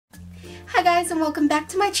guys, and welcome back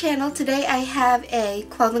to my channel. Today I have a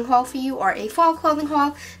clothing haul for you, or a fall clothing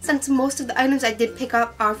haul, since most of the items I did pick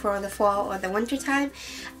up are for the fall or the winter time.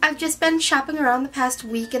 I've just been shopping around the past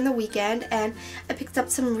week and the weekend, and I picked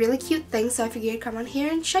up some really cute things, so I figured I'd come on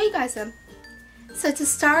here and show you guys them. So to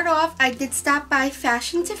start off, I did stop by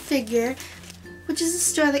Fashion to Figure, which is a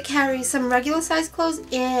store that carries some regular size clothes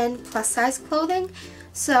and plus size clothing.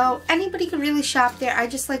 So anybody could really shop there. I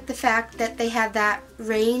just like the fact that they have that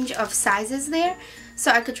range of sizes there.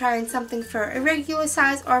 So I could try on something for a regular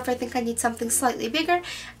size, or if I think I need something slightly bigger,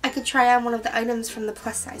 I could try on one of the items from the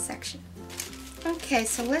plus size section. Okay,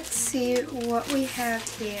 so let's see what we have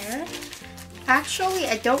here. Actually,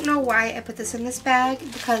 I don't know why I put this in this bag,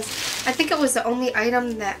 because I think it was the only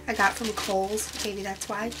item that I got from Kohl's. Maybe that's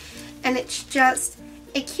why. And it's just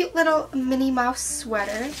a cute little Minnie Mouse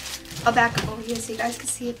sweater. I'll back up over here so you guys can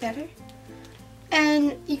see it better.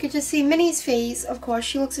 And you could just see Minnie's face. Of course,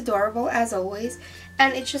 she looks adorable as always.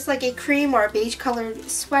 And it's just like a cream or a beige colored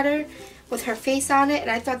sweater with her face on it. And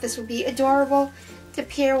I thought this would be adorable to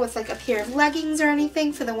pair with like a pair of leggings or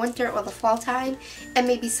anything for the winter or the fall time. And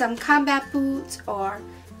maybe some combat boots or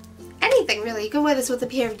anything really. You could wear this with a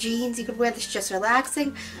pair of jeans. You could wear this just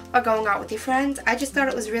relaxing or going out with your friends. I just thought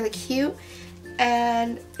it was really cute.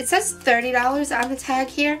 And it says $30 on the tag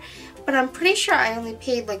here, but I'm pretty sure I only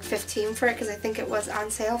paid like $15 for it because I think it was on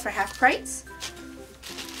sale for half price.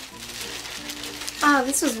 Oh,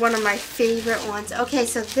 this was one of my favorite ones. Okay,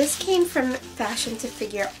 so this came from Fashion to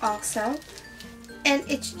Figure also. And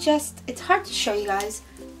it's hard to show you guys.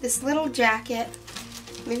 This little jacket,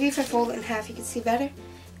 maybe if I fold it in half you can see better.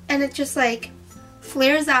 And it just like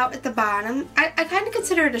flares out at the bottom. I kind of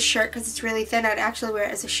consider it a shirt because it's really thin. I'd actually wear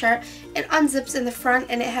it as a shirt. It unzips in the front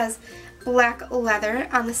and it has black leather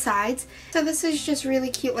on the sides. So this is just really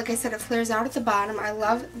cute. Like I said, it flares out at the bottom. I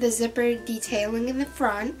love the zipper detailing in the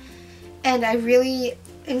front. And I really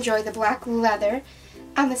enjoy the black leather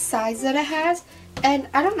on the sides that it has. And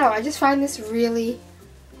I don't know, I just find this really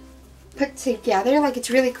put together. Like, it's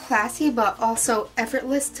really classy but also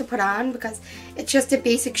effortless to put on because it's just a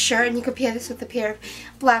basic shirt, and you could pair this with a pair of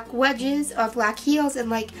black wedges or black heels and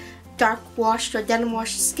like dark washed or denim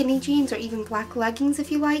washed skinny jeans or even black leggings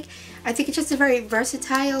if you like. I think it's just a very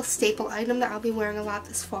versatile staple item that I'll be wearing a lot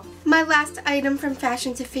this fall. My last item from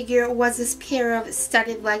Fashion to Figure was this pair of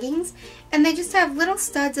studded leggings, and they just have little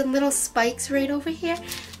studs and little spikes right over here.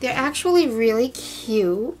 They're actually really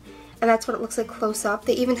cute, and that's what it looks like close up.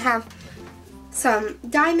 They even have some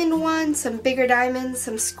diamond ones, some bigger diamonds,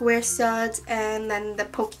 some square studs, and then the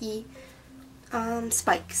pokey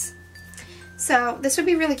spikes. So this would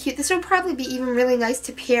be really cute. This would probably be even really nice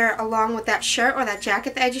to pair along with that shirt or that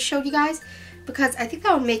jacket that I just showed you guys, because I think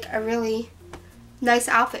that would make a really nice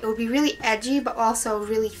outfit. It would be really edgy but also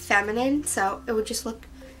really feminine, so it would just look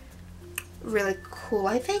really cool,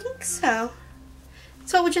 I think. So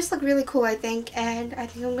it would just look really cool, I think, and I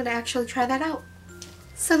think I'm going to actually try that out.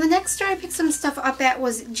 So the next store I picked some stuff up at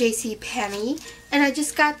was JCPenney, and I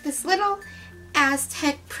just got this little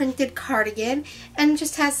Aztec printed cardigan, and it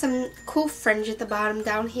just has some cool fringe at the bottom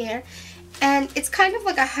down here. And it's kind of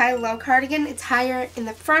like a high-low cardigan. It's higher in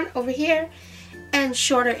the front over here and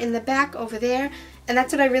shorter in the back over there. And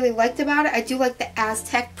that's what I really liked about it. I do like the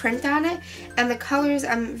Aztec print on it, and the colors,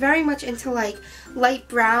 I'm very much into like light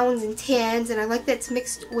browns and tans, and I like that it's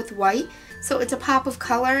mixed with white. So it's a pop of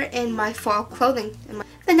color in my fall clothing.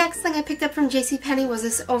 The next thing I picked up from JCPenney was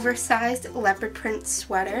this oversized leopard print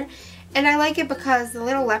sweater. And I like it because the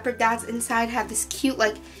little leopard dots inside have this cute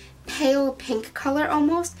like pale pink color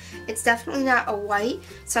almost. It's definitely not a white.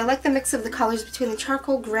 So I like the mix of the colors between the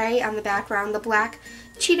charcoal gray on the background, the black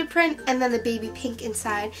cheetah print, and then the baby pink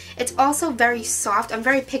inside. It's also very soft. I'm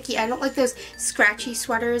very picky. I don't like those scratchy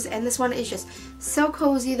sweaters, and this one is just so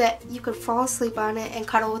cozy that you could fall asleep on it and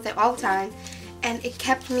cuddle with it all the time. And it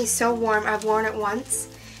kept me so warm. I've worn it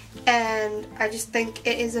once, and I just think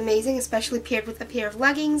it is amazing, especially paired with a pair of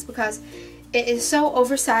leggings, because it is so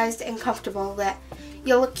oversized and comfortable that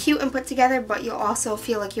you'll look cute and put together, but you'll also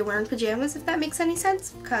feel like you're wearing pajamas, if that makes any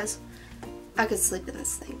sense, because I could sleep in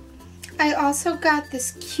this thing. I also got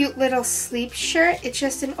this cute little sleep shirt. It's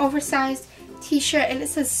just an oversized t-shirt, and it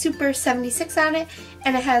says Super 76 on it,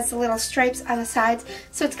 and it has the little stripes on the sides,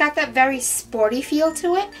 so it's got that very sporty feel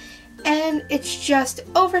to it. And it's just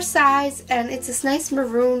oversized, and it's this nice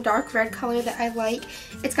maroon dark red color that I like.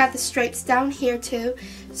 It's got the stripes down here too,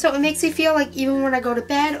 so it makes me feel like even when I go to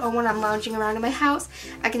bed or when I'm lounging around in my house,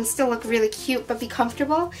 I can still look really cute but be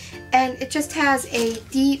comfortable. And it just has a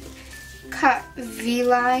deep cut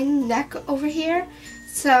V-line neck over here,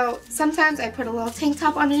 so sometimes I put a little tank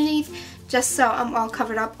top underneath just so I'm all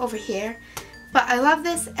covered up over here. But I love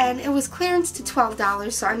this, and it was clearance to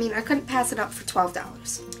 $12, so I mean, I couldn't pass it up for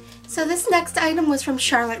 $12. So this next item was from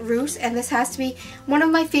Charlotte Russe, and this has to be one of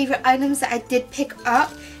my favorite items that I did pick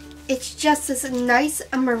up. It's just this nice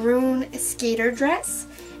maroon skater dress,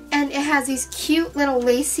 and it has these cute little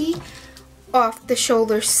lacy off the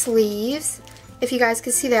shoulder sleeves. If you guys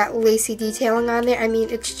can see that lacy detailing on there, I mean,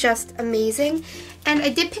 it's just amazing. And I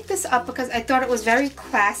did pick this up because I thought it was very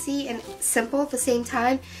classy and simple at the same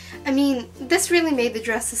time. I mean, this really made the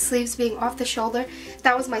dress, the sleeves being off the shoulder,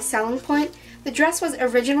 that was my selling point. The dress was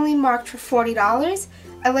originally marked for $40.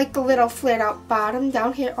 I like the little flared out bottom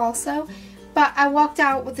down here also. But I walked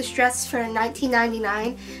out with this dress for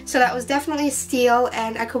 $19.99, so that was definitely a steal,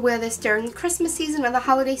 and I could wear this during the Christmas season or the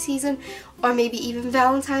holiday season, or maybe even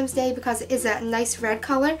Valentine's Day, because it is a nice red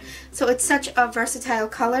color. So it's such a versatile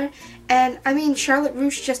color, and I mean, Charlotte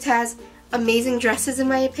Russe just has amazing dresses in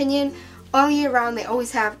my opinion. All year round they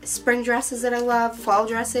always have spring dresses that I love, fall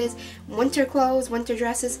dresses, winter clothes, winter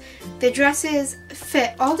dresses. The dresses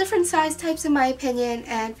fit all different size types in my opinion,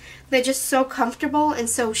 and they're just so comfortable and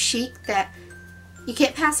so chic that you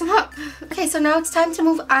can't pass them up. Okay, so now it's time to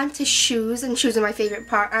move on to shoes, and shoes are my favorite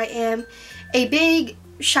part. I am a big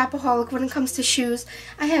shopaholic when it comes to shoes.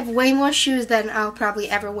 I have way more shoes than I'll probably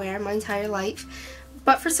ever wear in my entire life.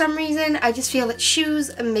 But for some reason, I just feel that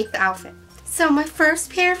shoes make the outfit. So my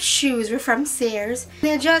first pair of shoes were from Sears.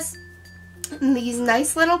 They're just these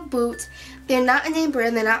nice little boots. They're not a name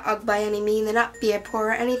brand, they're not UGG by any means, they're not Bearpaw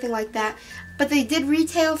or anything like that. But they did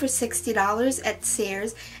retail for $60 at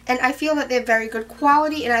Sears, and I feel that they're very good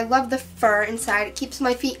quality, and I love the fur inside. It keeps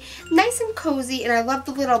my feet nice and cozy, and I love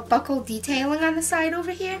the little buckle detailing on the side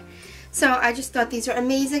over here. So I just thought these were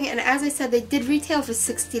amazing, and as I said, they did retail for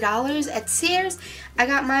 $60 at Sears. I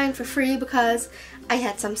got mine for free because I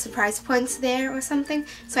had some surprise points there or something.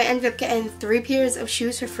 So I ended up getting 3 pairs of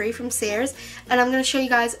shoes for free from Sears, and I'm going to show you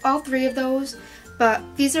guys all 3 of those. But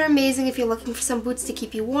these are amazing if you're looking for some boots to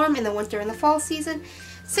keep you warm in the winter and the fall season.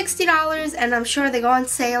 $60, and I'm sure they go on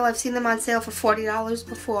sale. I've seen them on sale for $40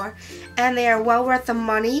 before, and they are well worth the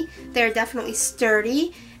money. They're definitely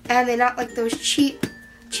sturdy, and they're not like those cheap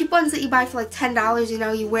ones that you buy for like $10, you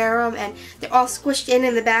know, you wear them and they're all squished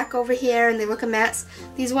in the back over here and they look a mess.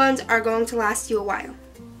 These ones are going to last you a while.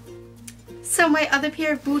 So my other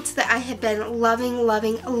pair of boots that I have been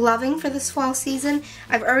loving for this fall season,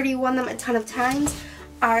 I've already worn them a ton of times,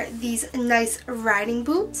 are these nice riding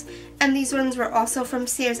boots. And these ones were also from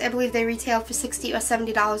Sears. I believe they retail for $60 or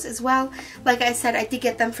 $70 as well. Like I said, I did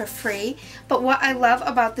get them for free. But what I love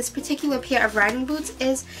about this particular pair of riding boots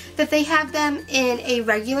is that they have them in a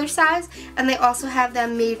regular size, and they also have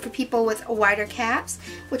them made for people with wider calves,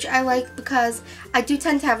 which I like because I do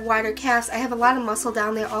tend to have wider calves. I have a lot of muscle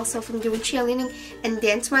down there also from doing cheerleading and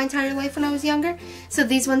dance my entire life when I was younger. So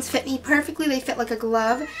these ones fit me perfectly. They fit like a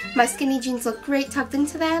glove. My skinny jeans look great tucked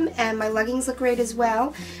into them, and my leggings look great as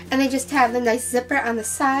well. And they just have the nice zipper on the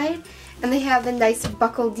side, and they have the nice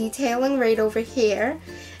buckle detailing right over here,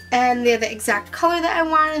 and they're the exact color that I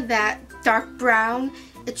wanted, that dark brown.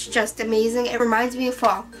 It's just amazing. It reminds me of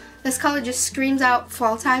fall. This color just screams out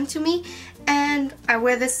fall time to me, and I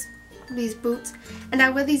wear these boots, and I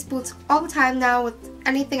wear these boots all the time now. With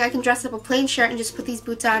anything, I can dress up a plain shirt and just put these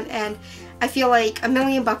boots on, and I feel like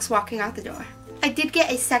 $1,000,000 walking out the door. I did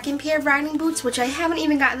get a second pair of riding boots, which I haven't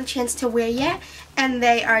even gotten the chance to wear yet, and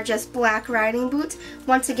they are just black riding boots.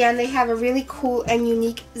 Once again, they have a really cool and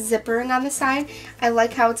unique zippering on the side. I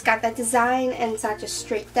like how it's got that design and it's not just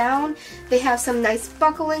straight down. They have some nice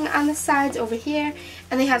buckling on the sides over here,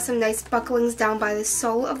 and they have some nice bucklings down by the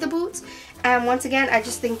sole of the boots. And once again, I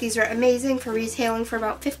just think these are amazing for retailing for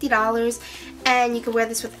about $50, and you can wear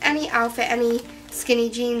this with any outfit, any skinny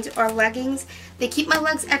jeans or leggings. They keep my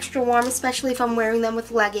legs extra warm, especially if I'm wearing them with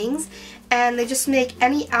leggings, and they just make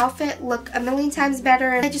any outfit look $1,000,000 times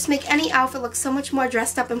better, and they just make any outfit look so much more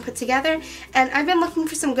dressed up and put together. And I've been looking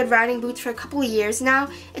for some good riding boots for a couple of years now.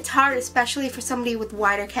 It's hard, especially for somebody with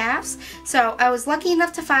wider calves, so I was lucky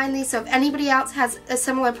enough to find these. So if anybody else has a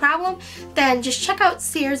similar problem, then just check out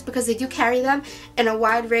Sears, because they do carry them in a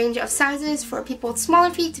wide range of sizes, for people with smaller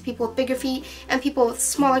feet to people with bigger feet, and people with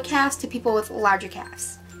smaller calves to people with larger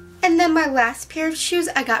calves. And then my last pair of shoes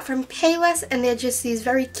I got from Payless, and they're just these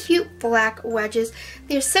very cute black wedges.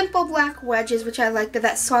 They're simple black wedges, which I like. They're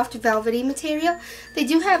that soft velvety material. They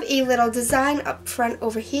do have a little design up front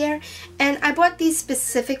over here, and I bought these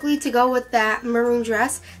specifically to go with that maroon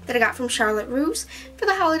dress that I got from Charlotte Russe. for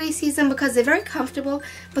the holiday season because they're very comfortable,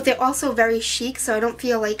 but they're also very chic, so I don't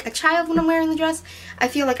feel like a child when I'm wearing the dress. I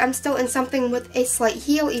feel like I'm still in something with a slight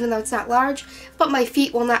heel, even though it's not large, but my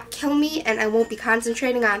feet will not kill me, and I won't be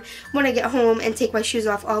concentrating on when I get home and take my shoes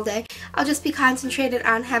off all day. I'll just be concentrated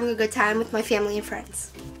on having a good time with my family and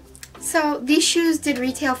friends. So these shoes did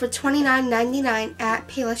retail for $29.99 at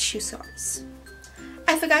Payless Shoe Stores.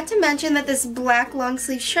 I forgot to mention that this black long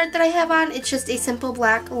sleeve shirt that I have on, it's just a simple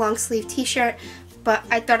black long sleeve t-shirt, but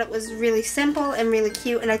I thought it was really simple and really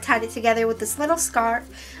cute, and I tied it together with this little scarf.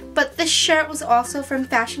 But this shirt was also from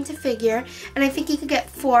Fashion to Figure, and I think you could get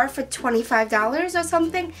 4 for $25 or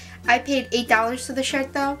something. I paid $8 for the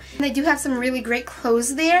shirt though. And they do have some really great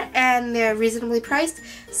clothes there, and they're reasonably priced,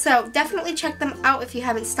 so definitely check them out if you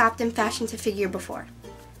haven't stopped in Fashion to Figure before.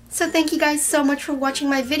 So thank you guys so much for watching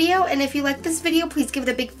my video, and if you like this video, please give it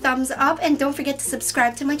a big thumbs up, and don't forget to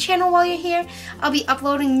subscribe to my channel while you're here. I'll be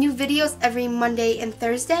uploading new videos every Monday and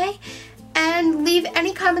Thursday. And leave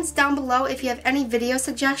any comments down below if you have any video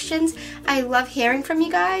suggestions. I love hearing from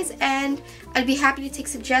you guys, and I'd be happy to take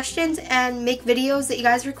suggestions and make videos that you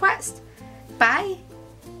guys request. Bye!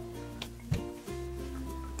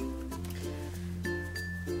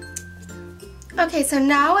 Okay, so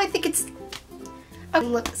now I think it's... Oh,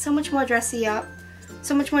 look, so much more dressy up.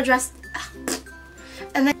 So much more dressed.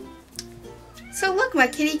 And then... So look, my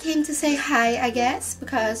kitty came to say hi, I guess,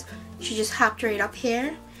 because she just hopped right up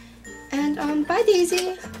here. And, bye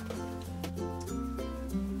Daisy.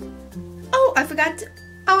 Oh, I forgot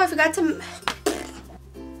to...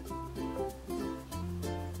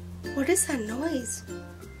 What is that noise?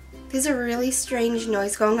 There's a really strange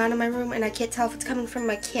noise going on in my room, and I can't tell if it's coming from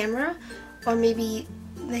my camera or maybe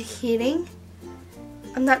the heating.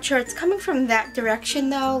 I'm not sure. It's coming from that direction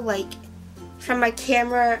though, like from my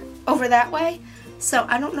camera over that way. So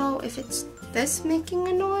I don't know if it's this making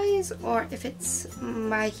a noise or if it's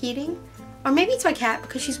my heating, or maybe it's my cat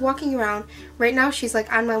because she's walking around right now. She's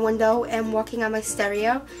like on my window and walking on my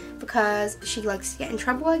stereo because she likes to get in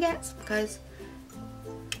trouble, I guess, because...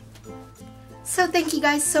 So thank you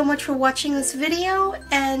guys so much for watching this video,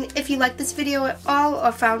 and if you liked this video at all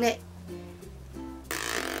or found it...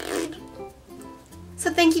 So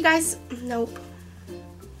thank you guys... Nope.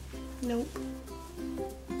 Nope.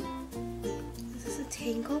 Is this a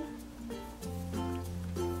tangle?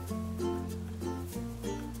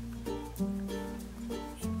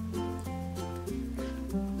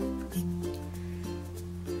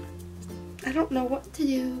 I don't know what to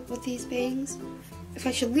do with these bangs. If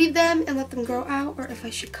I should leave them and let them grow out, or if I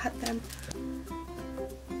should cut them.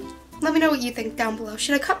 Let me know what you think down below.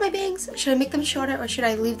 Should I cut my bangs? Should I make them shorter, or should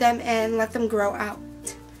I leave them and let them grow out?